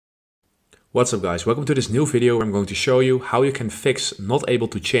What's up guys, welcome to this new video where I'm going to show you how you can fix not able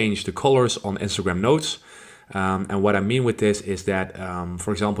to change the colors on Instagram notes. And what I mean with this is that,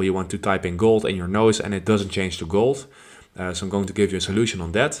 for example, you want to type in gold in your notes and it doesn't change to gold. So I'm going to give you a solution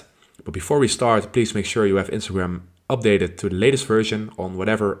on that. But before we start, please make sure you have Instagram updated to the latest version on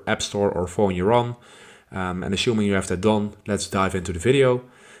whatever app store or phone you're on. And assuming you have that done, let's dive into the video.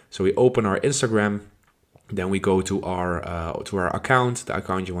 So we open our Instagram. Then we go to our account, the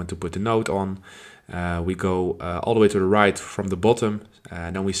account you want to put the note on. We go all the way to the right from the bottom.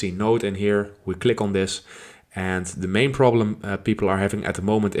 Then we see note in here. We click on this. And the main problem people are having at the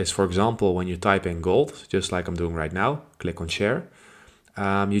moment is, for example, when you type in gold, just like I'm doing right now, click on share.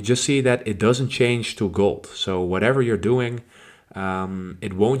 You just see that it doesn't change to gold. So whatever you're doing,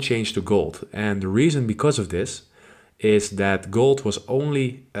 it won't change to gold. And the reason because of this is that gold was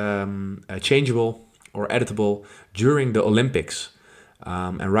only changeable or editable during the Olympics.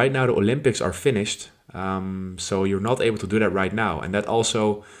 And right now the Olympics are finished, so you're not able to do that right now. And that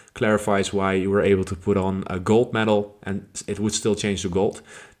also clarifies why you were able to put on a gold medal and it would still change to gold.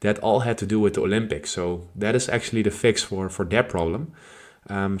 That all had to do with the Olympics. So that is actually the fix for that problem.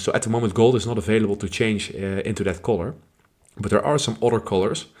 So at the moment gold is not available to change into that color, but there are some other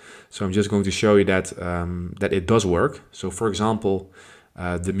colors. So I'm just going to show you that, that it does work. So for example,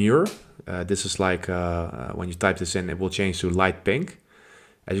 the mirror, this is like when you type this in, it will change to light pink,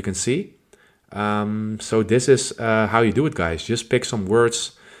 as you can see. So this is how you do it, guys. Just pick some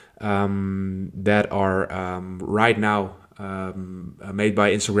words that are right now made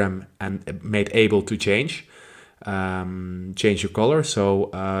by Instagram and made able to change your color.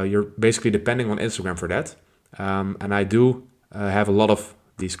 So you're basically depending on Instagram for that. And I do have a lot of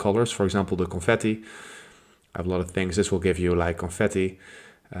these colors. For example, the confetti. I have a lot of things. This will give you like confetti.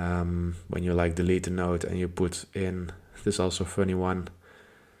 When you like delete the note and you put in, this is also a funny one,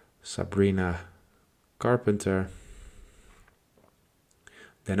 Sabrina Carpenter,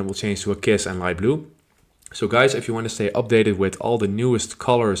 then it will change to a kiss and light blue. So guys, if you want to stay updated with all the newest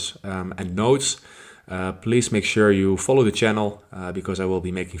colors and notes, please make sure you follow the channel because I will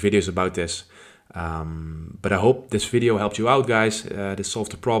be making videos about this. But I hope this video helped you out, guys. This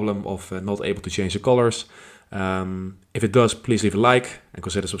solved the problem of not able to change the colors. If it does, please leave a like and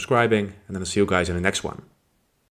consider subscribing, and then I'll see you guys in the next one.